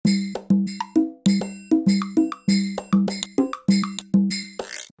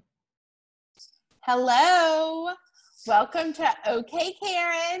Hello. Welcome to OK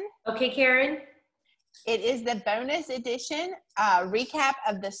Karen. Okay, Karen. It is the bonus edition recap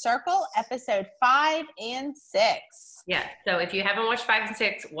of The Circle, episode 5 and 6. Yeah, so if you haven't watched 5 and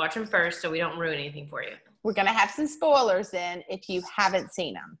 6, watch them first so we don't ruin anything for you. We're going to have some spoilers then if you haven't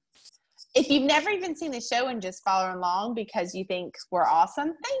seen them. If you've never even seen the show and just following along because you think we're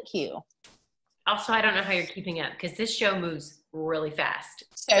awesome, thank you. Also, I don't know how you're keeping up because this show moves really fast.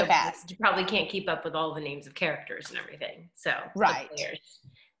 So fast. You probably can't keep up with all the names of characters and everything. So, right.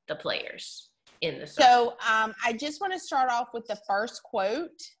 The players in the Circle. So, I just want to start off with the first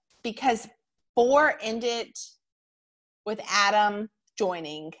quote because 4 ended with Adam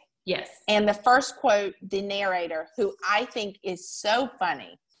joining. Yes. And the first quote, the narrator, who I think is so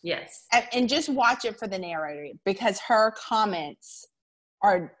funny. Yes. And just watch it for the narrator because her comments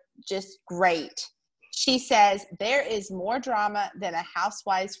are just great. She says, there is more drama than a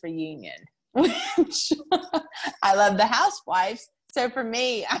housewives reunion, which I love the housewives. So for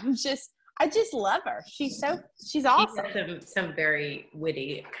me, I just love her. She's awesome. She has some very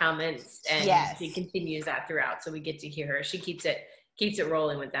witty comments and yes. She continues that throughout. So we get to hear her. She keeps it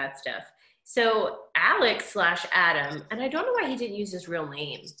rolling with that stuff. So Alex/Adam, and I don't know why he didn't use his real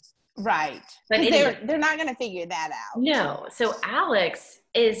name. Right. But anyway, they're not going to figure that out. No. So Alex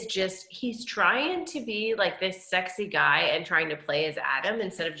is he's trying to be like this sexy guy and trying to play as Adam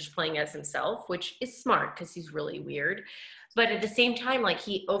instead of just playing as himself, which is smart because he's really weird. But at the same time, like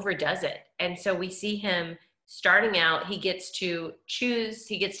he overdoes it. And so we see him starting out, he gets to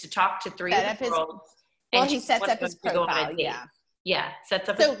talk to 3 of the girls. Well, he sets up his profile, yeah. Yeah, sets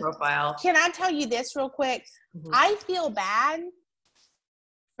up his profile. Can I tell you this real quick? Mm-hmm. I feel bad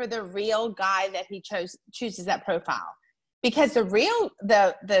for the real guy that he chooses that profile. Because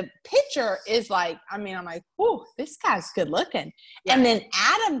the picture is like, I'm like, whew, this guy's good looking. Yeah. And then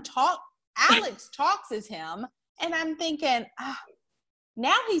Alex talks as him. And I'm thinking,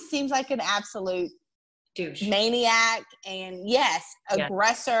 now he seems like an absolute douche, maniac and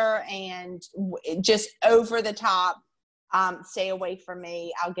aggressor and just over the top. Stay away from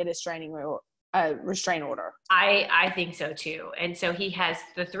me. I'll get a restraint order. I think so too. And so he has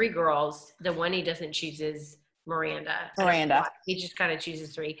the 3 girls. The one he doesn't choose is Miranda. He just kind of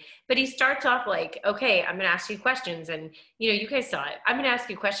chooses 3. But he starts off like, okay, I'm going to ask you questions. And, you guys saw it. I'm going to ask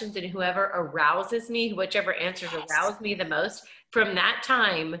you questions and whoever arouses me, whichever answers arouse me the most, from that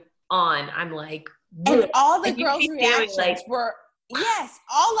time on, I'm like, and all the girls' reactions were, yes,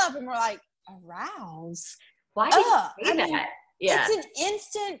 all of them were like, arouse. Why did you say that? Yeah.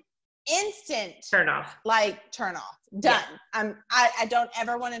 It's an instant turn off. Like, turn off. Done. Yeah. I don't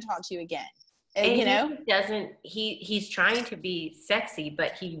ever want to talk to you again. And he's trying to be sexy,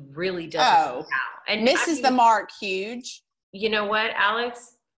 but he really doesn't know how. And misses the mark huge. You know what,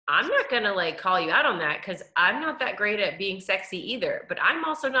 Alex? I'm not going to like call you out on that because I'm not that great at being sexy either, but I'm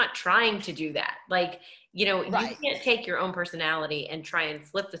also not trying to do that. Like, you can't take your own personality and try and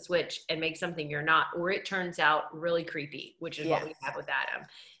flip the switch and make something you're not, or it turns out really creepy, which is what we have with Adam.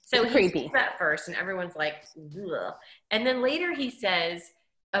 So he says that first and everyone's like, ugh. And then later he says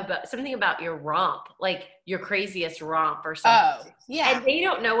something about your romp, like your craziest romp or something. Oh, yeah. And they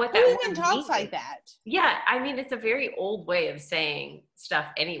don't know what that Who even talks like that? Yeah. I mean, it's a very old way of saying stuff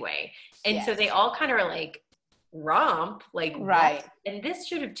anyway. And so they all kind of are like, romp, like, right. What? And this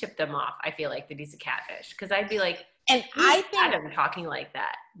should have tipped them off. I feel like that he's a catfish because I'd be like, and I think Adam talking like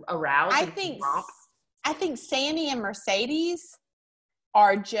that, aroused. I think Sammy and Mercedes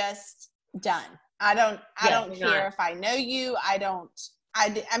are just done. I don't care if I know you.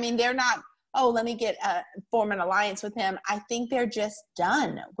 I mean, they're not, let me form an alliance with him. I think they're just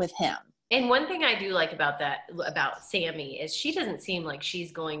done with him. And one thing I do like about Sammy is she doesn't seem like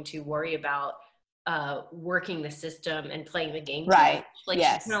she's going to worry about working the system and playing the game. Right. Like,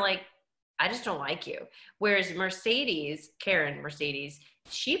 she's kind of like, I just don't like you. Whereas Karen Mercedes,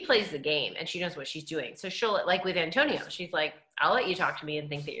 she plays the game and she knows what she's doing. So she'll, like with Antonio, she's like, I'll let you talk to me and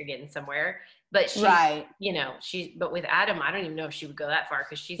think that you're getting somewhere. But she, but with Adam, I don't even know if she would go that far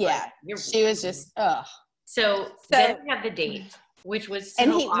because she's like, she was just, ugh. So then we have the date, which was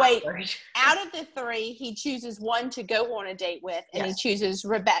so awkward. Out of the 3, he chooses one to go on a date with, and he chooses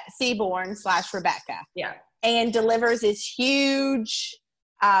Seaborn/Rebecca. Yeah. And delivers this huge,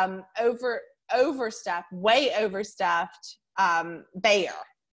 way overstuffed bear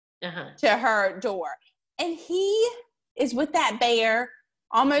to her door. And he is with that bear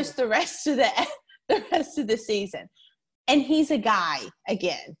almost the rest of the season. And he's a guy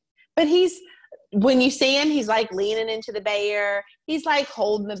again. But when you see him, he's like leaning into the bear. He's like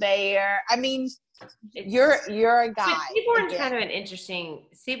holding the bear. I mean, You're a guy. Seaborn's kind of an interesting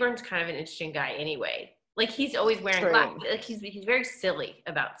guy anyway. Like he's always wearing glasses. Like he's very silly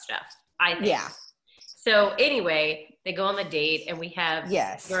about stuff, I think. Yeah. So anyway, they go on the date and we have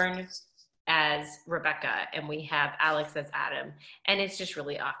Seaborn as Rebecca and we have Alex as Adam, and it's just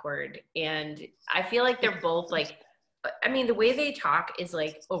really awkward. And I feel like they're both like, I mean, the way they talk is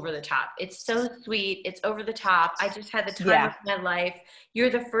like over the top. It's so sweet. It's over the top. I just had the time of my life.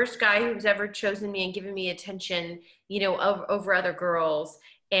 You're the first guy who's ever chosen me and given me attention, you know, over other girls.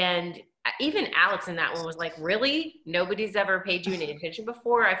 And even Alex in that one was like, really? Nobody's ever paid you any attention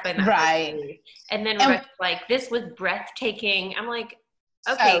before? I find that right. And then Rebecca's like, this was breathtaking. I'm like,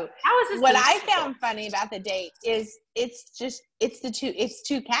 okay, so how is this? What I found funny about the date is it's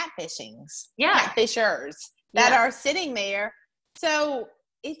two catfishings. Yeah. Catfishers that are sitting there. So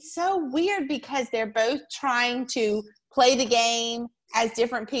it's so weird because they're both trying to play the game as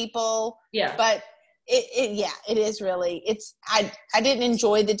different people. Yeah. But it is really, I didn't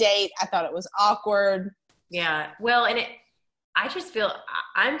enjoy the date. I thought it was awkward. Yeah. Well, and I just feel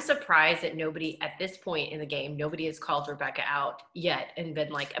I'm surprised that nobody at this point in the game, nobody has called Rebecca out yet and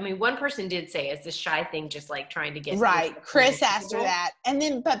been like, I mean, one person did say, is this shy thing just like trying to get right. Chris asked her that. And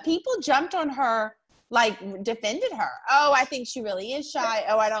then, but people jumped on her, like defended her. Oh, I think she really is shy.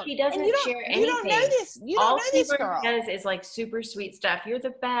 Oh, I don't. She doesn't share anything. You don't know this. You don't know this girl. All she says is like super sweet stuff. You're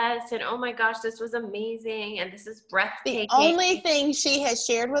the best. And oh my gosh, this was amazing. And this is breathtaking. The only thing she has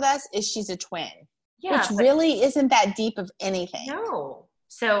shared with us is she's a twin. Yeah, which really isn't that deep of anything. No.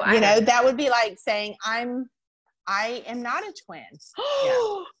 So that would be like saying I am not a twin.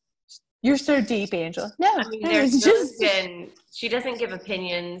 Yeah. You're so deep, Angela. No, I mean, there's just she doesn't give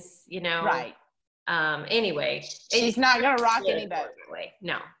opinions, you know. Right. Anyway, she's not gonna rock any boat.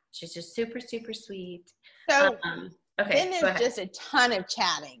 No, she's just super, super sweet. So okay. Then there's just a ton of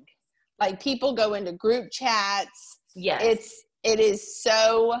chatting. Like people go into group chats. Yes.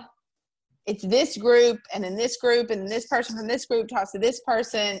 It's this group and then this group and this person from this group talks to this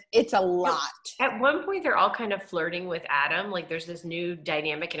person. It's a lot. At one point, they're all kind of flirting with Adam. Like there's this new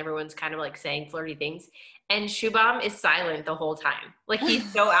dynamic and everyone's kind of like saying flirty things. And Shubham is silent the whole time. Like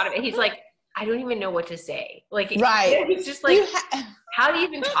he's so out of it. He's like, I don't even know what to say. Like, right. He's just like, how do you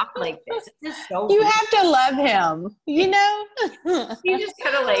even talk like this? This is so You weird. have to love him, you know? He's just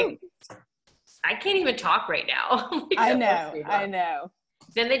kind of like, I can't even talk right now. Like, I know.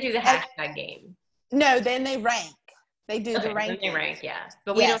 Then they do the hashtag game. No, then they rank. They do the ranking. Then they rank, yeah.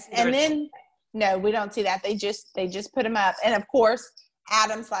 But we don't see we don't see that. They just put them up. And of course,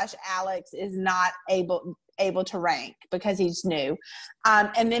 Adam/Alex is not able to rank because he's new.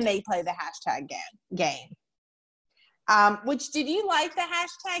 And then they play the hashtag game. Which, did you like the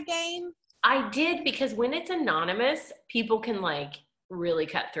hashtag game? I did, because when it's anonymous, people can like really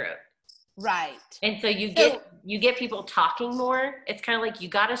cut through it. Right. And so you get people talking more. It's kind of like you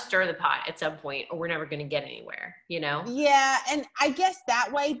got to stir the pot at some point or we're never going to get anywhere, you know? Yeah, and I guess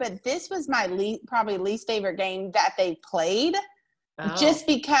that way, but this was my probably least favorite game that they played. Oh. Just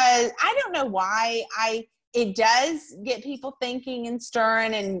because I don't know why it does get people thinking and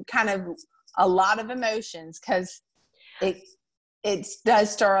stirring and kind of a lot of emotions because it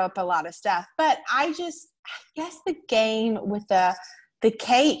does stir up a lot of stuff. But I guess the game with the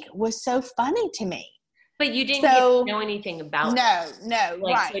cake was so funny to me. But you didn't know anything about it. No,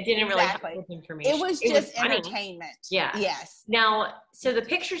 like, right. So it didn't really have information. It was just entertainment. Yeah. Yes. Now, so the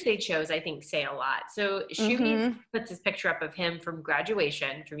pictures they chose, I think, say a lot. So Shubi puts this picture up of him from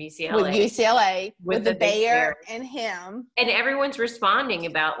graduation from UCLA. With UCLA. With the bear and him. And everyone's responding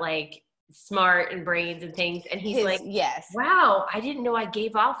about like smart and brains and things. And he's like, yes. Wow, I didn't know I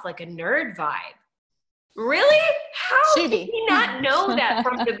gave off like a nerd vibe. Really? How did he not know that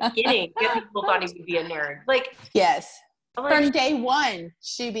from the beginning that people thought he would be a nerd? Like, yes. From day one,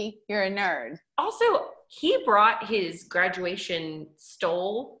 Shubi, you're a nerd. Also, he brought his graduation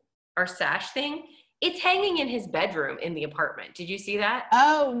stole or sash thing. It's hanging in his bedroom in the apartment. Did you see that?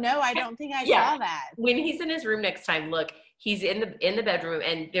 Oh, no, I don't think I saw that. When he's in his room next time, look, he's in the bedroom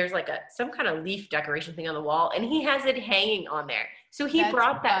and there's like some kind of leaf decoration thing on the wall and he has it hanging on there. So he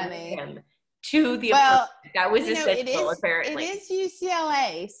brought that with him to the apartment. That was essential, apparently. It is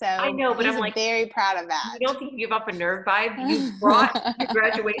UCLA, so I know, but I'm like very proud of that. You don't think you give up a nerd vibe? You brought your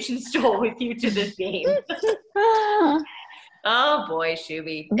graduation stole with you to this game. Oh boy,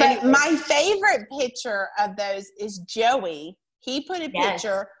 Shubi. But anyway. My favorite picture of those is Joey. He put a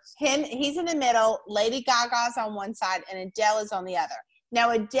picture, he's in the middle, Lady Gaga's on one side, and Adele is on the other. Now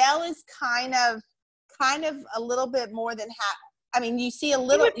Adele is kind of a little bit more than half. I mean, you see a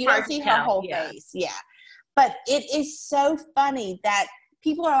little, you don't see her whole face. Yeah. But it is so funny that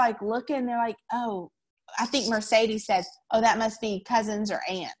people are like looking, they're like, oh, I think Mercedes said, oh, that must be cousins or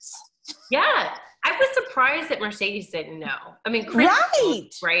aunts. Yeah. I was surprised that Mercedes didn't know. I mean, Chris,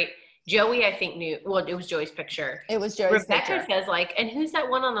 right? Joey, I think, knew. Well, it was Joey's picture. It was Joey's picture. Rebecca says, like, and who's that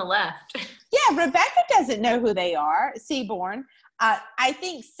one on the left? Yeah, Rebecca doesn't know who they are, Seaborn. I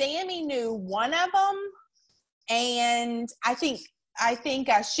think Sammy knew one of them, and I think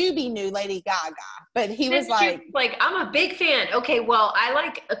Shuby knew Lady Gaga, but he was like, I'm a big fan. Okay, well, I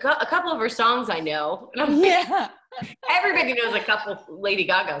like a couple of her songs I know. And I'm like, everybody knows a couple Lady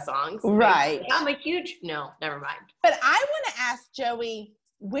Gaga songs. Right. I'm a huge, no, never mind. But I want to ask Joey,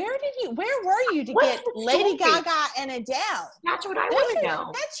 where were you to get Lady Gaga and Adele? That's what I want to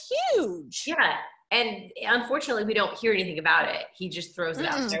know. That's huge. Yeah. And unfortunately, we don't hear anything about it. He just throws it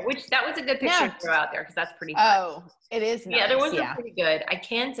out there, which that was a good picture to throw out there because that's pretty fun. Oh, it is nice. Yeah, the ones are pretty good. I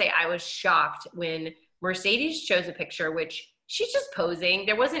can say I was shocked when Mercedes chose a picture, which she's just posing.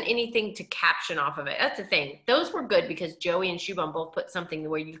 There wasn't anything to caption off of it. That's the thing. Those were good because Joey and Shubham both put something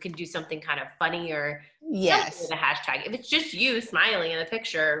where you could do something kind of funny or something with a hashtag. If it's just you smiling in the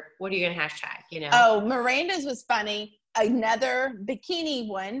picture, what are you going to hashtag, you know? Oh, Miranda's was funny. Another bikini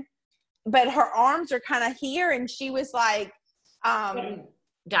one. But her arms are kind of here, and she was like,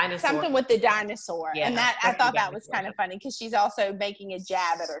 dinosaur. Something with the dinosaur. Yeah, and that I thought that was kind of funny because she's also making a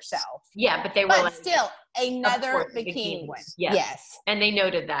jab at herself. Yeah, but they were still another bikini one. Yes. And they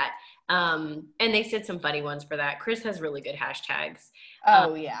noted that. And they said some funny ones for that. Chris has really good hashtags.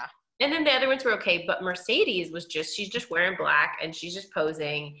 Oh, yeah. And then the other ones were okay, but Mercedes was she's just wearing black and she's just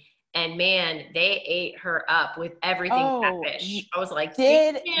posing. And man, they ate her up with everything catfish. I was like,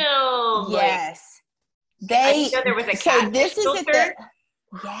 yes. I know there was a catfish filter.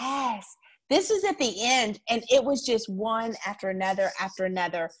 Yes. This was at the end, and it was just one after another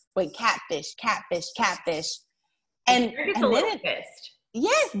with catfish. And then pissed.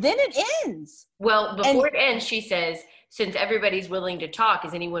 Yes, then it ends. Well, before it ends, she says, since everybody's willing to talk,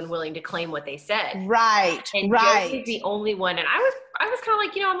 is anyone willing to claim what they said? Right, and right. Joey's the only one. And I was kind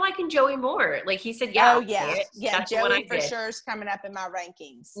of like, I'm liking Joey more. Like he said, yeah. Oh, yeah. Yeah, Joey for sure is coming up in my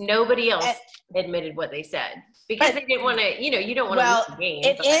rankings. Nobody else admitted what they said. Because they didn't want to, you don't want to lose the game.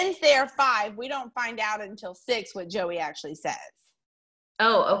 It ends there 5. We don't find out until 6 what Joey actually says.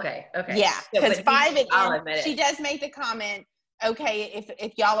 Oh, okay. Yeah, because 5 it ends. She does make the comment, okay,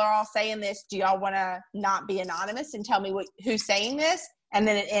 if y'all are all saying this, do y'all want to not be anonymous and tell me who's saying this? And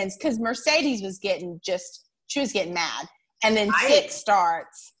then it ends because Mercedes was getting mad. And then 6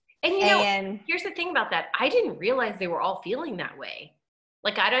 starts. And here's the thing about that. I didn't realize they were all feeling that way.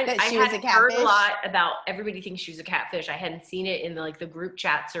 Like I hadn't heard a lot about everybody thinks she was a catfish. I hadn't seen it in the group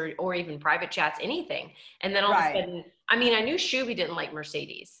chats or even private chats, anything. And then all of a sudden, I knew Shuby didn't like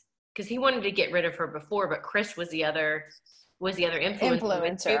Mercedes because he wanted to get rid of her before, but Chris was the other influencer. With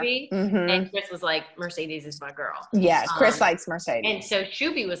Shuby. Mm-hmm. And Chris was like, Mercedes is my girl. Yeah, Chris likes Mercedes. And so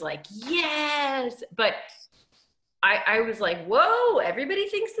Shuby was like, yes. But I was like, whoa, everybody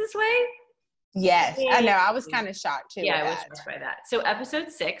thinks this way? Yes, I know. I was kind of shocked too. Yeah, I was shocked by that. So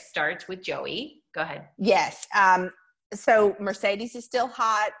episode 6 starts with Joey. Go ahead. Yes. So Mercedes is still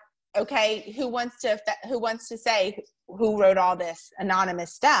hot. Okay, who wants to say who wrote all this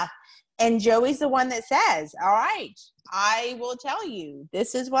anonymous stuff? And Joey's the one that says, "All right, I will tell you.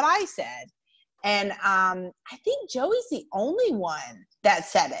 This is what I said." And I think Joey's the only one that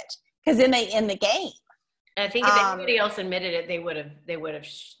said it because then they end the game. And I think if anybody else admitted it, they would have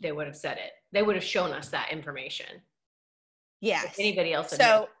said it. They would have shown us that information. Yes. If anybody else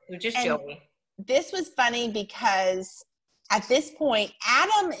admitted it was just Joey. This was funny because at this point,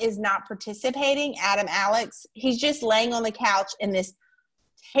 Adam is not participating. Adam Alex, he's just laying on the couch in this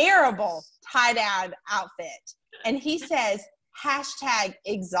terrible tie-dyed outfit. And he says,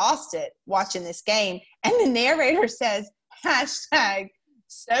 #exhausted watching this game. And the narrator says,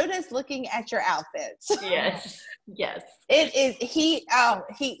 #Soda's looking at your outfits. Yes. Yes. It is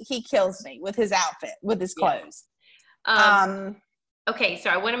he kills me with his outfit, with his clothes. Okay, so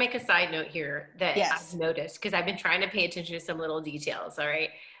I want to make a side note here that I've noticed because I've been trying to pay attention to some little details, all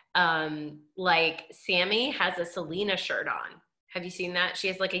right? Like Sammy has a Selena shirt on. Have you seen that? She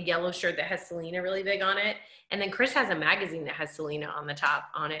has like a yellow shirt that has Selena really big on it. And then Chris has a magazine that has Selena on the top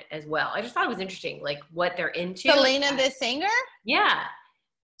on it as well. I just thought it was interesting, like what they're into. Selena the singer? Yeah.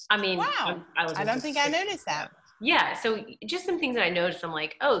 Wow. I don't think I noticed that. Yeah. So just some things that I noticed. I'm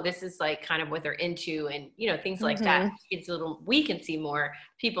like, oh, this is like kind of what they're into and, things like that. It's we can see more.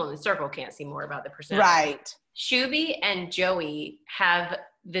 People in the circle can't see more about the personality. Right. Shuby and Joey have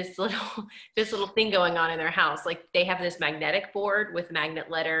this little thing going on in their house. Like they have this magnetic board with magnet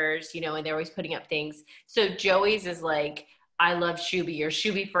letters, and they're always putting up things. So Joey's is like, I love Shuby or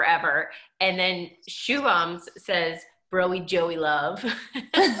Shuby forever. And then Shoebombs says, Broy Joey love.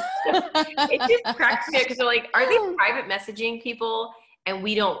 It just cracks me up because they're like, are they private messaging people? And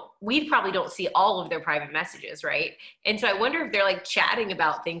we probably don't see all of their private messages, right? And so I wonder if they're like chatting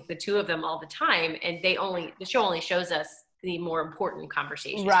about things, the two of them all the time, and the show only shows us the more important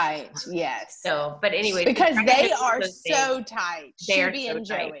conversations. Right. Yes. So, but anyway. Because they are so tight. Shuby and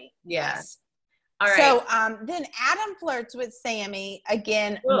Joey. Yes. All right. So then Adam flirts with Sammy.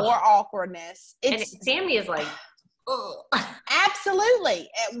 Again, more awkwardness. And Sammy is like, absolutely.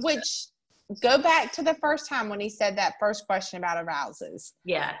 Which, go back to the first time when he said that first question about arouses.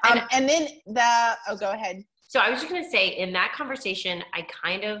 Yeah. And then go ahead. So I was just going to say, in that conversation,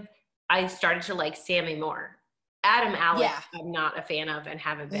 I started to like Sammy more. Adam, Alex, I'm not a fan of and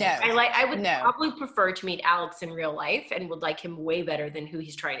haven't been. No. I would probably prefer to meet Alex in real life and would like him way better than who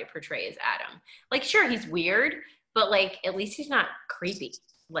he's trying to portray as Adam. Like, sure, he's weird, but like, at least he's not creepy.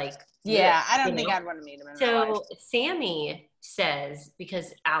 Like, I don't think I'd want to meet him in real life. So Sammy says,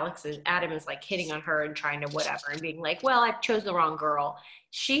 because Adam is like hitting on her and trying to whatever and being like, well, I chose the wrong girl.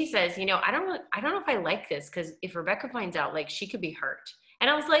 She says, I don't know if I like this, because if Rebecca finds out, like, she could be hurt. And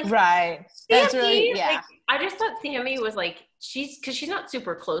I was like, right. That's really, like, I just thought Sammy was like, because she's not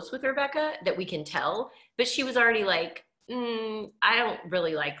super close with Rebecca that we can tell, but she was already like, I don't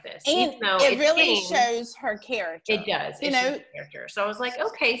really like this. And it really shows her character. It does. It shows her character. So I was like,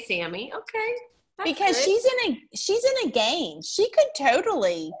 okay, Sammy, okay. Because good. she's in a game. She could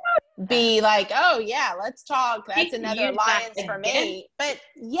totally be like, oh yeah, let's talk. That's another alliance for me. But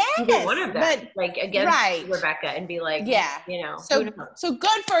yes, one of them, but like against Rebecca, and be like, So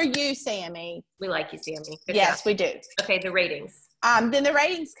good for you, Sammy. We like you, Sammy. Yes, we do. Okay, the ratings. Then the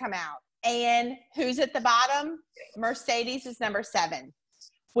ratings come out, and who's at the bottom? Mercedes is number 7,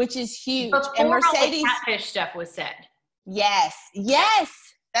 which is huge. Before and Mercedes, all the catfish stuff was said. Yes.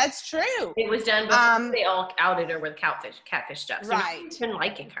 That's true. It was done before they all outed her with catfish stuff. So right. Nobody's been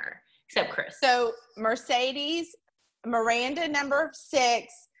liking her, except Chris. So Mercedes, Miranda, number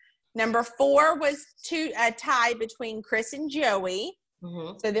 6. Number 4 was a tie between Chris and Joey.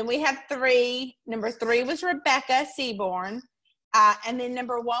 Mm-hmm. So then we have 3. Number 3 was Rebecca Seaborn. And then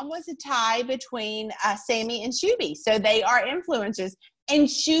number 1 was a tie between Sammy and Shuby. So they are influencers. And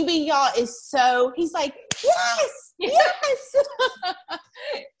Shuby, y'all, he's like, yes. He is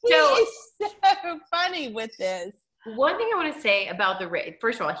so funny with this. One thing I want to say about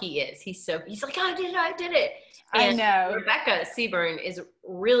first of all, he's like, I did it. And I know. Rebecca Seaborn is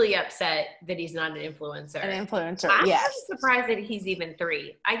really upset that he's not an influencer. I'm yes. surprised that he's even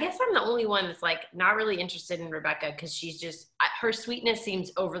 3. I guess I'm the only one that's like not really interested in Rebecca, because she's just, her sweetness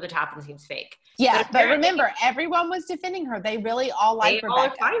seems over the top and seems fake. Yeah, but remember, everyone was defending her. They really all like Rebecca. They all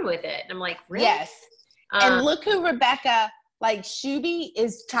are fine with it. And I'm like, really? Yes. And look who Rebecca, like, Shuby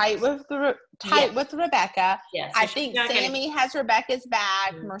is tight with Rebecca. Yes. I think Sammy has Rebecca's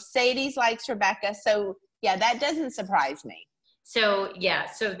back. Mm-hmm. Mercedes likes Rebecca. So, yeah, that doesn't surprise me. So,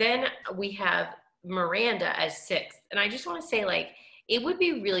 so then we have Miranda as 6th. And I just want to say, like, it would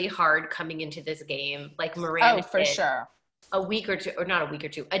be really hard coming into this game. Like, Miranda. Oh, for sure. A week or two, or not a week or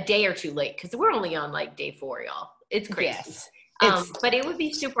two, a day or two late, because we're only on like day 4, y'all. It's crazy. Yes. But it would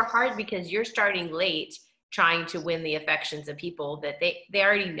be super hard because you're starting late trying to win the affections of people that they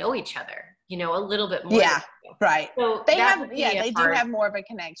already know each other, a little bit more. Yeah, right. So they do have more of a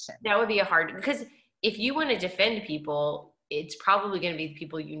connection. That would be a hard, because if you want to defend people, it's probably going to be the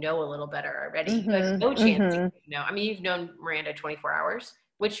people you know a little better already. Mm-hmm, There's no chance I mean, you've known Miranda 24 hours.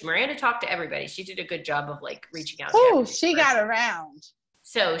 Which Miranda talked to everybody. She did a good job of like reaching out. Oh, she got around.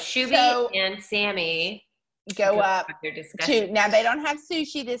 So Shuby and Sammy go up to, now they don't have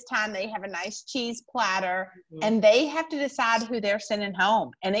sushi this time. They have a nice cheese platter, and they have to decide who they're sending home.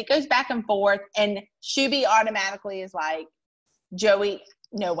 And it goes back and forth. And Shuby automatically is like, Joey,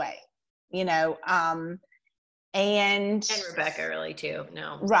 no way, and Rebecca really too.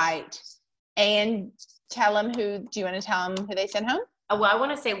 No. Right. And do you want to tell them who they sent home? Well, I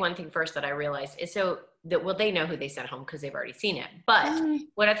want to say one thing first that I realized is they know who they sent home because they've already seen it. But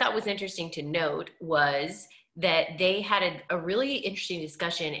what I thought was interesting to note was that they had a really interesting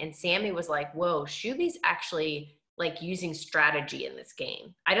discussion, and Sammy was like, whoa, Shuby's actually like using strategy in this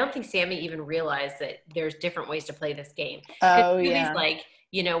game. I don't think Sammy even realized that there's different ways to play this game. Oh, Shuby's like,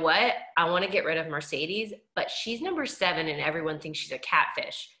 you know what? I want to get rid of Mercedes, but she's number 7 and everyone thinks she's a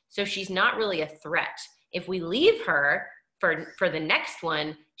catfish. So she's not really a threat. If we leave her for the next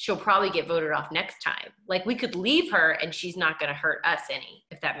one, she'll probably get voted off next time. Like, we could leave her and she's not going to hurt us any,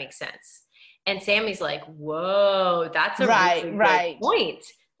 if that makes sense. And Sammy's like, whoa, that's a really good point.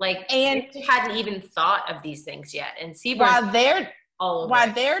 Like, and they hadn't even thought of these things yet. And Seaburn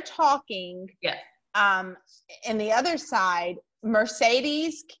while they're talking, yeah. And the other side,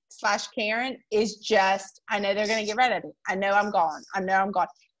 Mercedes / Karen is just, I know they're going to get rid of me. I know I'm gone.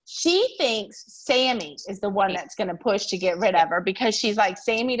 She thinks Sammy is the one that's going to push to get rid of her because she's like,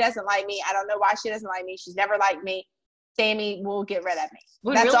 Sammy doesn't like me. I don't know why she doesn't like me. She's never liked me. Sammy will get rid of me.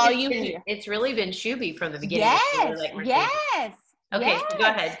 Well, that's really, all you hear. It's really been Shuby from the beginning. Yes. Okay, so go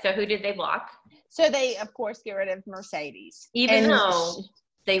ahead. So who did they block? So they, of course, get rid of Mercedes. Even though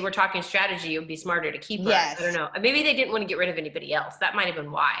they were talking strategy, it would be smarter to keep her. Yes. I don't know. Maybe they didn't want to get rid of anybody else. That might have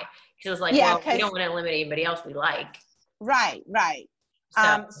been why. Because it was like, well, we don't want to eliminate anybody else we like. Right.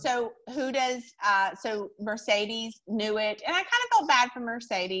 So who does, so Mercedes knew it. And I kind of felt bad for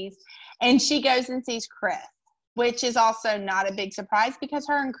Mercedes. And she goes and sees Chris, which is also not a big surprise because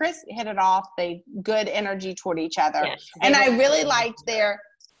her and Chris hit it off. They good energy toward each other. Yes, and I really liked their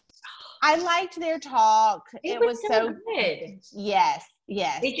talk. It was so good. Yes.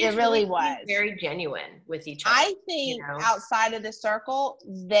 It really was. Very genuine with each other. I think outside of the circle,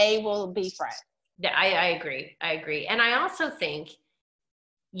 they will be friends. Yeah, I agree. And I also think,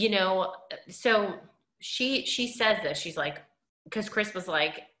 so she says this, she's like, because Chris was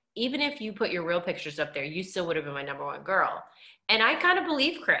like, even if you put your real pictures up there, you still would have been my number one girl. And I kind of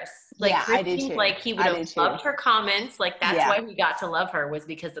believe Chris. Like, yeah, Chris I do too. Like he would have loved her comments. Like that's why we got to love her was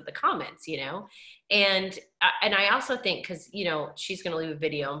because of the comments, And I also think because, she's going to leave a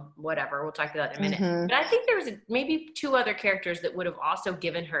video, whatever. We'll talk about that in a minute. Mm-hmm. But I think there was maybe 2 other characters that would have also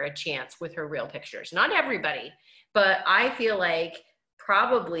given her a chance with her real pictures. Not everybody, but I feel like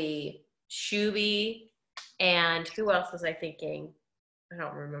probably Shuby and who else was I thinking? I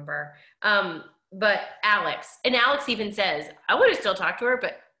don't remember. But Alex. And Alex even says, I would have still talked to her,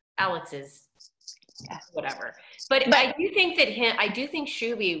 but Alex is whatever. But I do think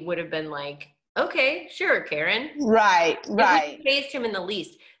Shuby would have been like, okay, sure, Karen. Right. It phased him in the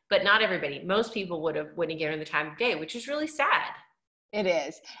least, but not everybody. Most people wouldn't give him the time of day, which is really sad. It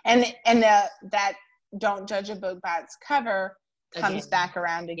is. And that don't judge a book by its cover comes back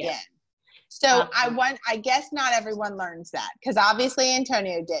around again. Yeah. So I guess not everyone learns that because obviously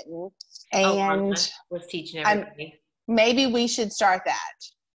Antonio didn't. And was teaching everybody. Maybe we should start that.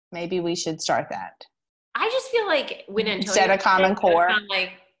 I just feel like when Antonio set a common core, I'm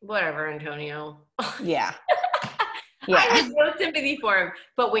like, whatever, Antonio. Yeah. I have no sympathy for him.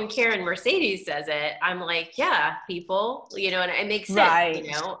 But when Karen Mercedes says it, I'm like, yeah, people, and it makes sense,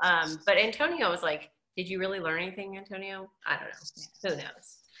 right. But Antonio was like, did you really learn anything, Antonio? I don't know. Who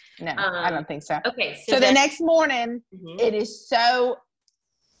knows? No, I don't think so. Okay. So the next morning, it is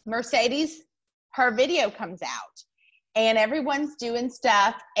Mercedes, her video comes out and everyone's doing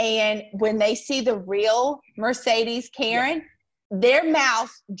stuff. And when they see the real Mercedes Karen, their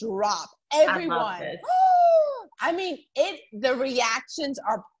mouths drop. Everyone. I mean, the reactions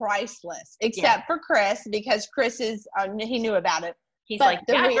are priceless, except for Chris, because Chris is, he knew about it. He's like,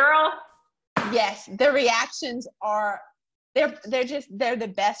 girl. Yes, the reactions are, they're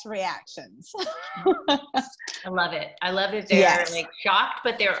the best reactions. I love it. They're like shocked,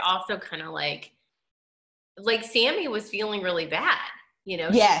 but they're also kind of like Sammy was feeling really bad.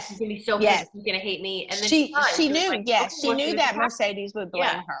 Yes. She's gonna be so pissed. She's gonna hate me. And then she knew, like, she knew that Mercedes would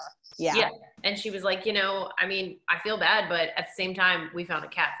blame her. Yeah. And she was like, I mean, I feel bad, but at the same time, we found a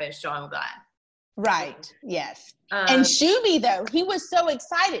catfish, so I'm glad. Right. Yes. And Shuby, though, he was so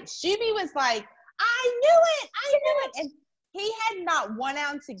excited. Shuby was like, I knew it. And he had not 1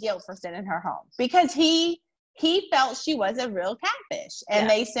 ounce of guilt for sending her home because he felt she was a real catfish and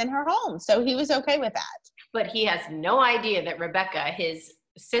they sent her home. So he was okay with that. But he has no idea that Rebecca, his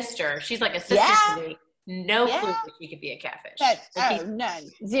sister, she's like a sister to me. No clue that she could be a catfish. None.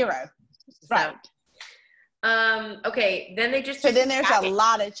 Zero. Right. Okay. Then they just. So then there's a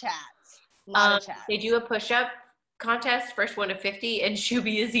lot of chats. They do a push-up contest, first one to 50, and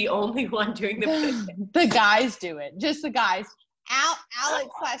Shuby is the only one doing the push-up. The guys do it. Just the guys.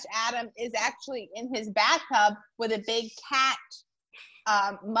 Alex / Adam is actually in his bathtub with a big cat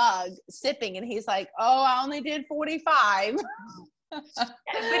mug sipping, and he's like, oh, I only did 45. But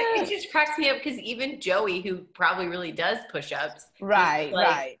it just cracks me up because even Joey, who probably really does push-ups,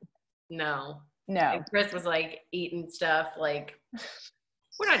 right. No. And Chris was like eating stuff like,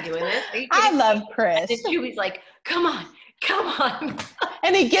 we're not doing this. I love Chris. And Shuby's like, come on.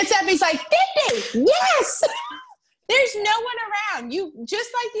 And he gets up, he's like, 50, yes! There's no one around. You, just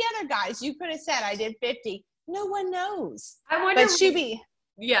like the other guys, you could have said, I did 50. No one knows. I wonder. But Shuby.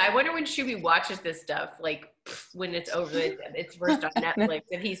 Yeah, I wonder when Shuby watches this stuff, like when it's over, it's first on Netflix,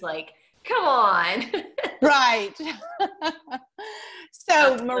 and he's like, Come on. Right.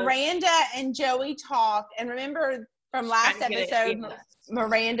 So Miranda and Joey talk, and remember from last episode,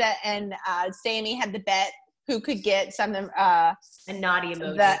 Miranda and Sammy had the bet who could get something. A naughty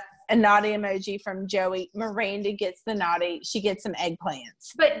emoji. A naughty emoji from Joey. Miranda gets the naughty. She gets some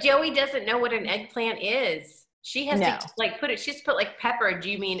eggplants. But Joey doesn't know what an eggplant is. She has to like put it. She's put like pepper. Do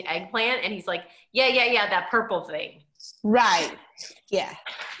you mean eggplant? And he's like, yeah, that purple thing. Right. Yeah.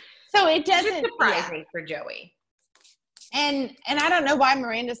 So it doesn't. It's surprising for Joey. And I don't know why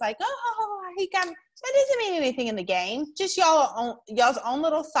Miranda's like, oh, he got. That doesn't mean anything in the game. Just y'all's own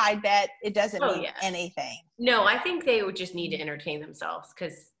little side bet. It doesn't mean anything. No, I think they would just need to entertain themselves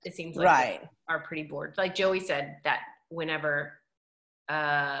because it seems like they are pretty bored. Like Joey said that whenever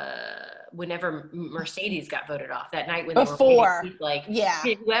Mercedes got voted off that night when they were waiting, like,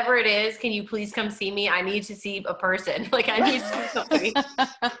 whoever it is, can you please come see me? I need to see a person. Like I need to do something.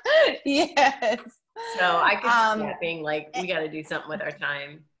 Yes. So I could see that being like, we got to do something with our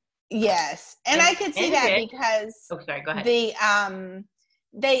time. Yes. And I could see that because sorry, go ahead.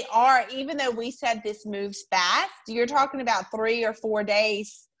 They are, even though we said this moves fast, you're talking about 3 or 4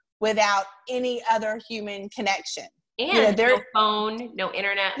 days without any other human connection. And no phone, no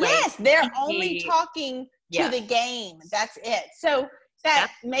internet. Yes, they're only talking to the game. That's it. So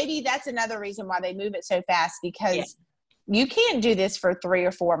maybe that's another reason why they move it so fast, because you can't do this for 3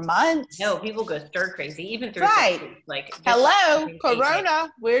 or 4 months. No, people go stir crazy, even through like hello, Corona,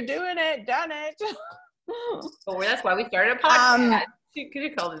 we're doing it, done it. Well, that's why we started a podcast. You could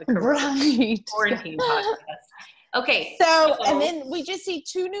have called it the quarantine podcast. Okay. So, and then we just see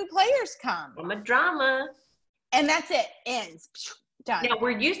 2 new players come. From a drama. And that's it. Ends. Done. Now,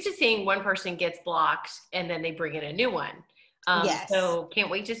 we're used to seeing one person gets blocked and then they bring in a new one. So can't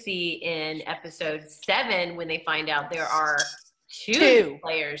wait to see in episode 7 when they find out there are 2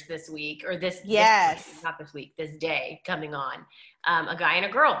 players this week or this day coming on. A guy and a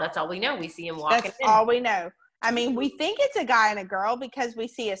girl. That's all we know. We see him walking. That's all we know. I mean, we think it's a guy and a girl because we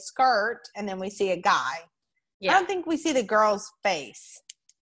see a skirt and then we see a guy. Yeah. I don't think we see the girl's face.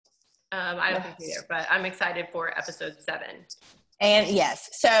 I don't think either, but I'm excited for episode 7. And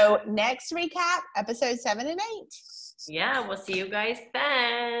yes, so next recap, episode 7 and 8. Yeah, we'll see you guys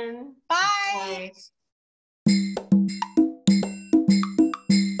then. Bye. Bye.